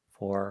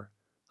for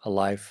a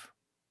life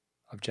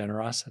of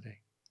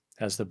generosity,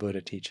 as the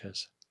Buddha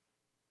teaches.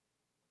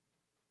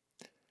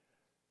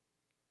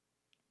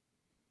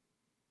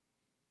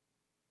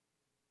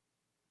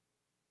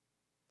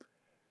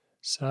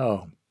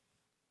 So,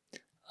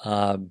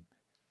 I'm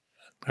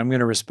going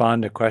to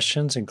respond to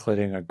questions,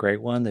 including a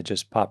great one that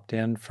just popped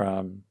in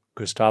from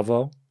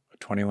Gustavo,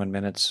 21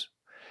 minutes.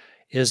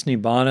 Is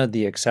Nibbana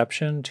the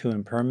exception to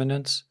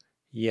impermanence?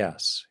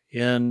 Yes.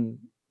 In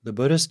the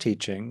Buddhist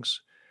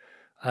teachings,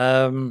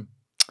 well,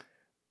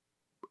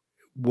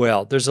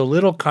 there's a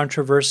little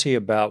controversy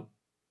about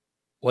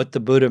what the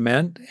Buddha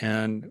meant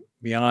and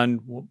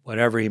beyond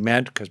whatever he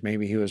meant, because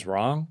maybe he was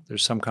wrong.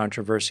 There's some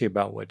controversy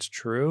about what's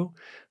true.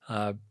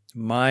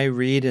 My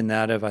read, and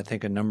that of, I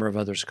think, a number of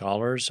other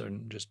scholars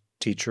and just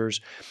teachers,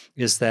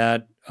 is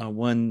that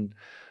when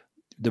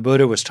the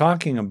Buddha was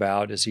talking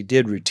about, as he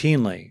did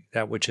routinely,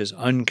 that which is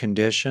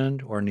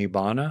unconditioned or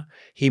nibbana,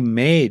 he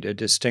made a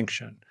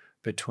distinction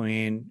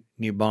between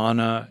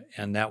nibbana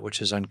and that which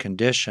is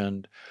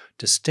unconditioned,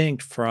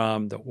 distinct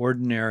from the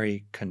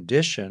ordinary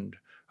conditioned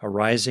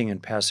arising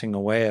and passing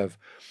away of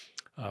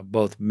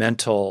both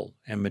mental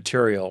and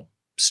material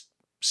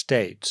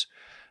states.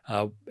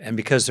 And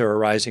because they're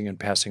arising and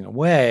passing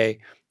away,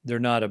 they're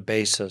not a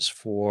basis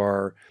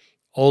for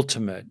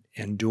ultimate,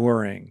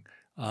 enduring,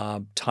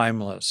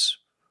 timeless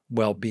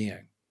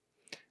well-being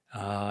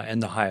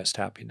and the highest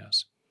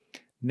happiness.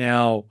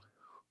 Now,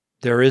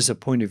 there is a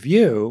point of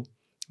view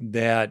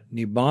that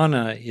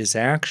nibbana is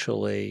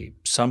actually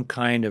some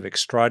kind of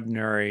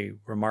extraordinary,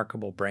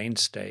 remarkable brain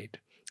state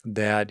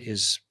that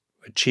is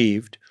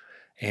achieved,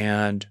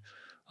 and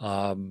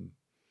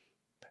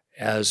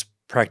as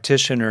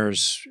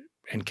practitioners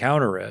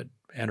encounter it,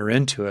 enter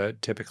into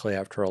it, typically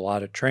after a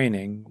lot of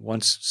training,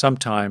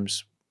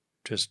 sometimes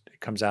just it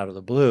comes out of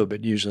the blue,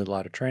 but usually a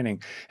lot of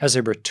training, as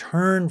they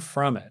return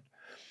from it,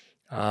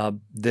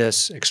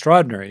 this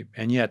extraordinary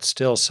and yet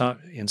still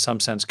in some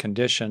sense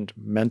conditioned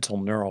mental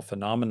neural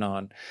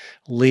phenomenon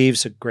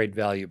leaves a great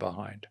value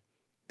behind.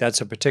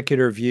 That's a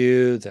particular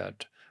view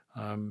that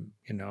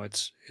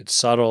it's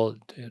subtle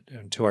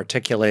to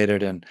articulate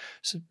it, and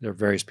there are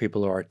various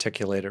people who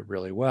articulate it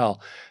really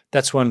well.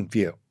 That's one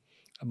view.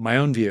 My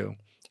own view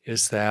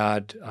is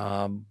that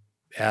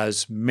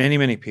as many,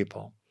 many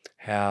people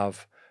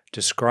have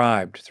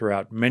described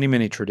throughout many,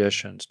 many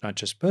traditions, not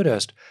just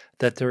Buddhist,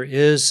 that there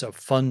is a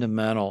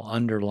fundamental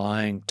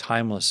underlying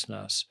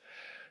timelessness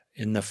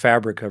in the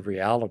fabric of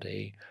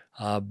reality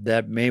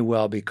that may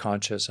well be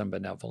conscious and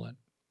benevolent.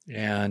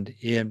 And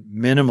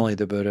minimally,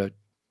 the Buddha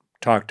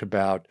talked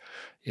about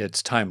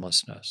its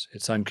timelessness,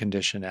 its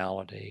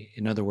unconditionality.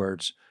 In other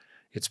words,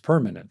 its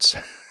permanence,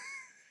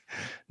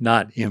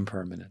 not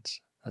impermanence.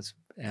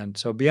 And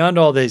so beyond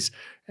all these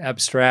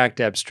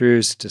abstract,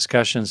 abstruse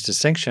discussions,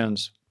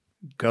 distinctions,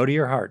 go to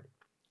your heart.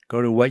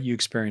 Go to what you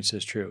experience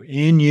as true.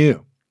 In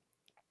you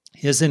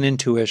is an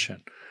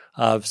intuition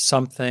of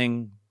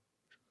something,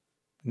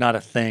 not a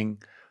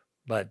thing,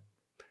 but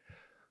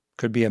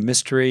could be a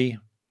mystery,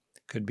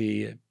 could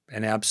be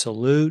an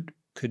absolute,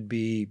 could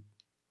be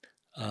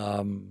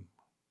a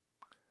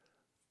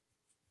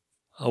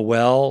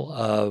well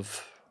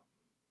of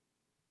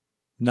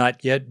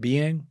not yet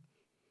being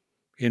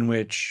in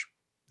which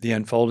the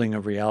unfolding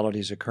of reality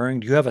is occurring.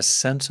 Do you have a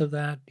sense of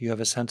that? Do you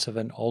have a sense of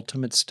an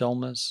ultimate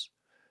stillness,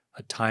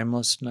 a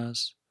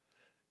timelessness?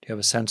 Do you have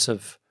a sense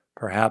of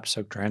perhaps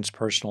a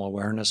transpersonal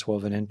awareness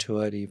woven into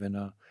it, even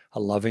a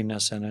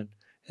lovingness in it?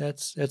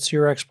 It's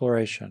your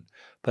exploration.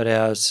 But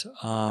as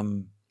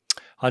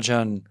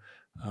Ajahn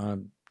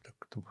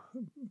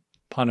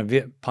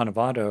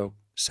Panavado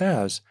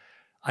says,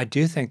 I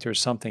do think there's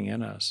something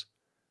in us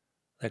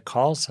that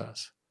calls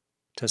us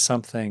to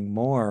something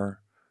more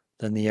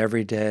than the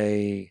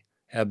everyday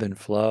ebb and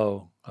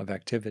flow of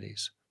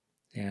activities.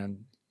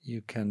 And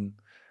you can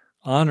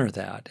honor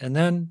that and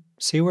then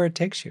see where it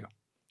takes you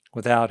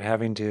without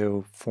having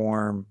to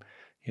form,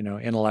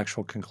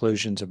 intellectual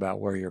conclusions about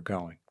where you're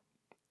going.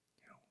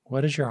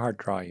 What does your heart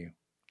draw you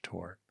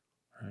toward?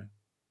 Right?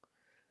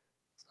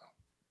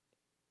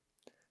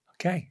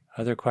 Okay,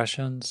 other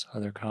questions,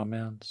 other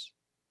comments?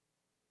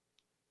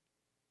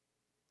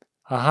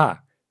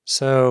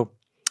 So,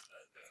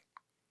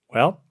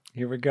 well,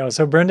 here we go.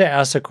 So Brenda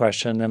asked a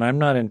question, and I'm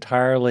not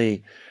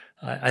entirely.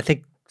 I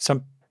think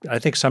some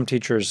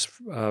teachers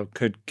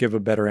could give a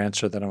better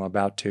answer than I'm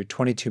about to.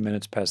 22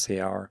 minutes past the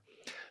hour.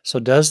 So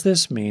does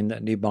this mean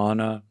that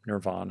nibbana,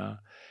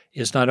 nirvana,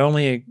 is not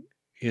only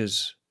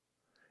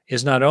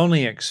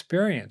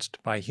experienced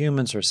by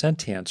humans or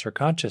sentience or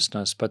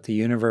consciousness, but the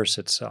universe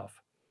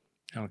itself?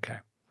 Okay.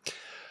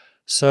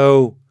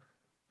 So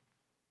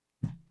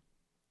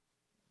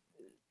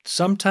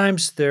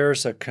sometimes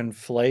there's a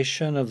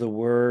conflation of the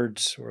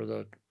words or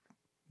the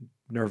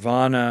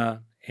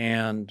nirvana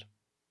and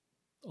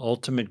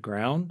ultimate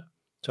ground.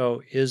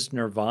 So is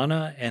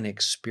nirvana an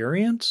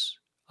experience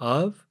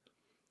of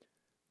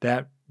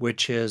that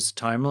which is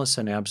timeless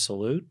and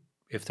absolute,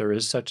 if there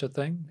is such a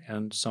thing?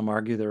 And some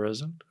argue there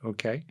isn't.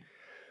 Okay.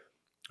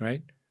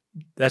 Right?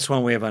 That's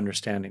one way of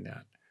understanding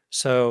that.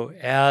 So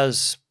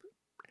as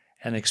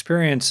an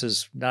experience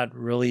is not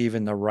really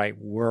even the right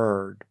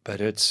word,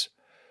 but it's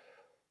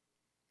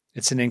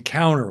an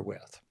encounter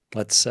with,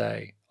 let's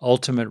say,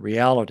 ultimate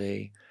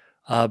reality.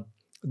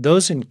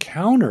 Those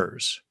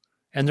encounters,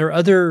 and there are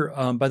other,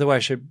 by the way, I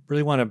should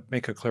really want to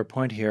make a clear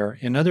point here.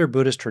 In other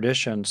Buddhist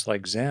traditions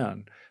like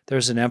Zen,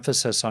 there's an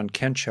emphasis on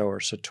Kensho or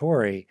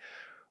Satori,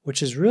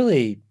 which is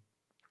really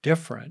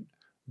different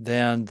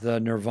than the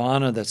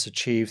nirvana that's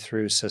achieved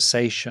through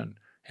cessation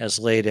as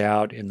laid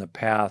out in the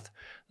path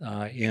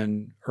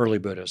in early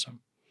Buddhism.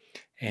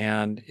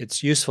 And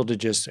it's useful to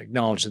just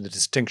acknowledge the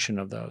distinction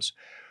of those.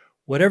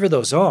 whatever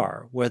those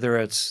are, whether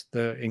it's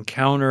the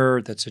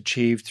encounter that's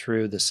achieved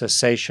through the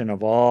cessation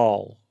of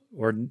all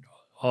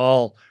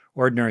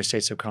ordinary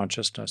states of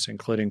consciousness,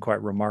 including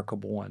quite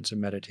remarkable ones in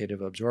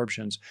meditative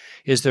absorptions,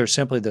 is there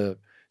simply the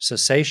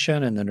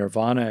cessation and the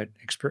nirvana,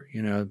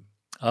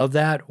 of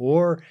that,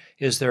 or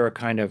is there a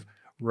kind of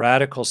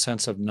radical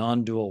sense of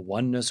non-dual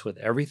oneness with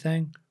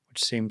everything,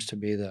 which seems to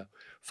be the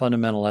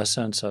fundamental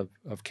essence of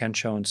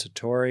Kensho and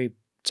Satori, et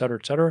cetera,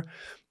 et cetera?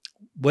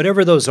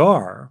 Whatever those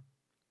are,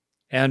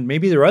 and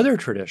maybe there are other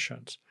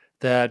traditions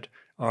that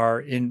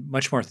are in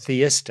much more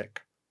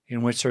theistic,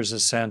 in which there's a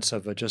sense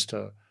of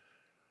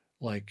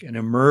like an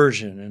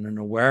immersion and an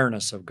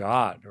awareness of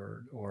God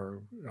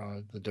or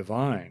the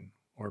divine,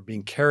 or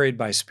being carried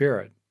by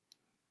spirit.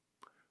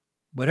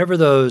 Whatever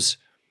those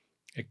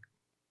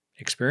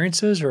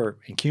experiences or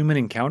human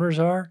encounters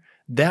are,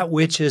 that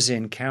which is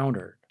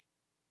encountered,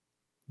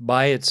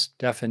 by its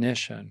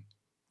definition,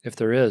 if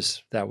there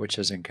is that which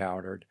is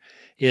encountered,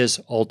 is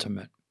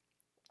ultimate,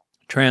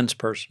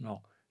 transpersonal,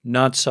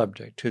 not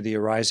subject to the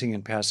arising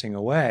and passing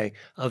away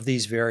of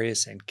these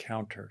various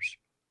encounters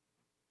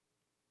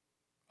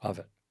of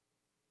it.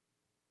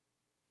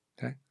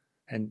 Okay?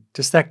 And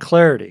just that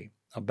clarity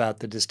about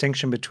the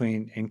distinction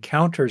between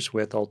encounters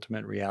with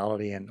ultimate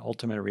reality and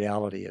ultimate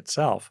reality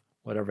itself,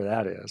 whatever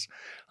that is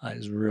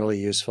really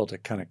useful to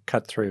kind of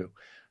cut through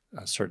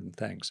certain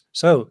things.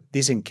 So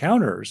these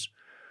encounters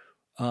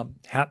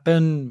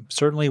happen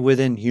certainly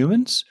within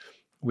humans.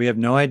 We have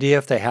no idea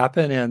if they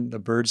happen in the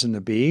birds and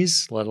the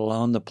bees, let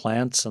alone the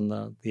plants and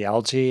the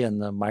algae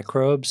and the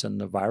microbes and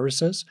the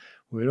viruses.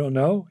 We don't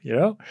know,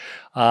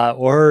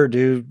 or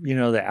do,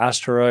 the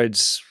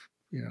asteroids,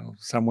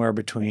 somewhere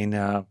between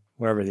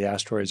wherever the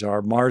asteroids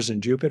are, Mars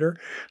and Jupiter,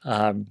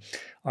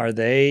 are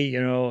they,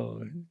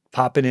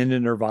 popping into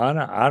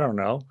nirvana? I don't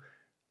know.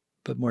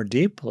 But more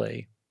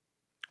deeply,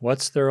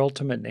 what's their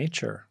ultimate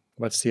nature?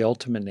 What's the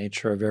ultimate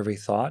nature of every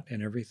thought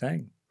and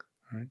everything?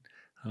 Right?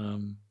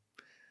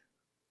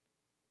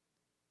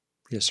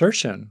 The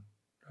assertion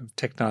of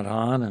Thich Nhat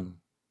Hanh and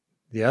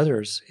the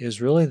others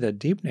is really the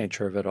deep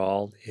nature of it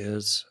all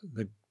is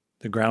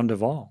the ground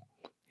of all,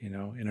 in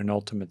an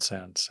ultimate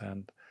sense.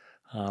 And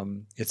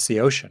it's the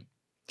ocean.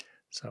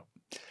 So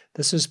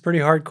this is pretty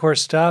hardcore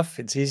stuff.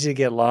 It's easy to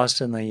get lost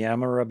in the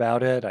yammer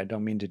about it. I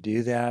don't mean to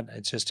do that.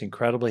 It's just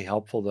incredibly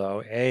helpful,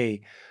 though,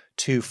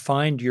 to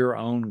find your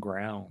own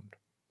ground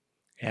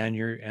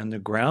and the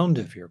ground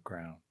of your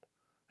ground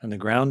and the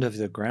ground of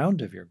the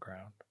ground of your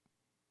ground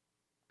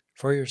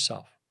for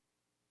yourself,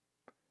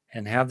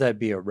 and have that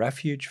be a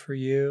refuge for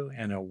you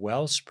and a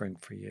wellspring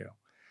for you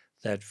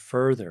that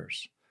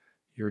furthers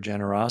your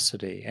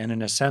generosity. And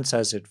in a sense,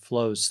 as it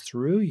flows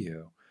through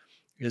you,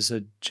 is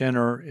a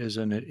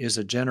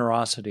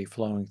generosity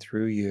flowing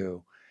through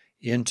you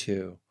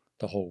into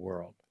the whole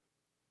world.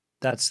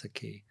 That's the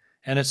key.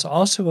 And it's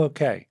also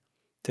okay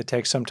to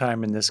take some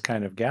time in this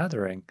kind of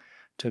gathering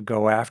to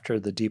go after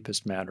the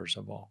deepest matters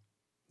of all.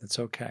 It's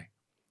okay.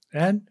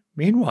 And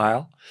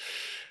meanwhile,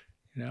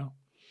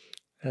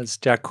 as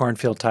Jack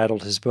Kornfield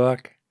titled his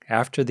book,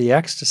 After the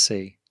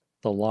Ecstasy,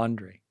 the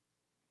Laundry.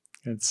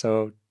 And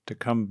so to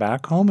come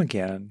back home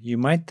again, you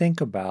might think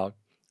about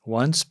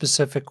one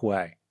specific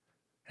way,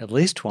 at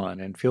least one,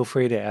 and feel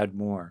free to add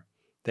more,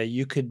 that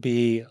you could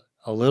be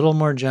a little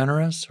more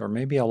generous, or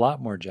maybe a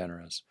lot more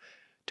generous,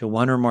 to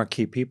one or more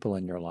key people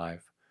in your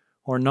life,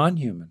 or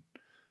non-human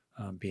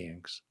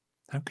beings.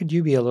 How could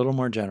you be a little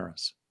more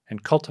generous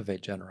and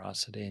cultivate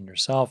generosity in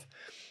yourself?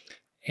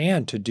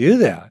 And to do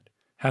that,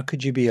 how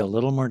could you be a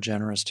little more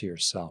generous to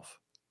yourself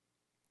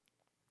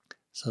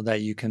so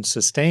that you can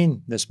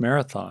sustain this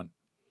marathon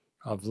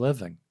of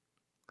living,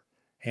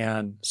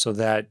 and so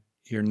that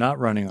you're not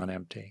running on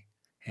empty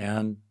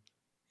and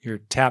you're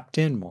tapped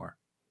in more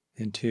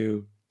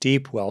into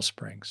deep well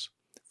springs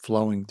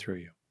flowing through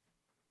you?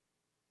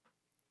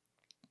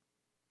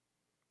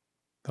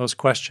 Those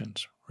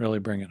questions really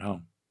bring it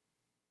home.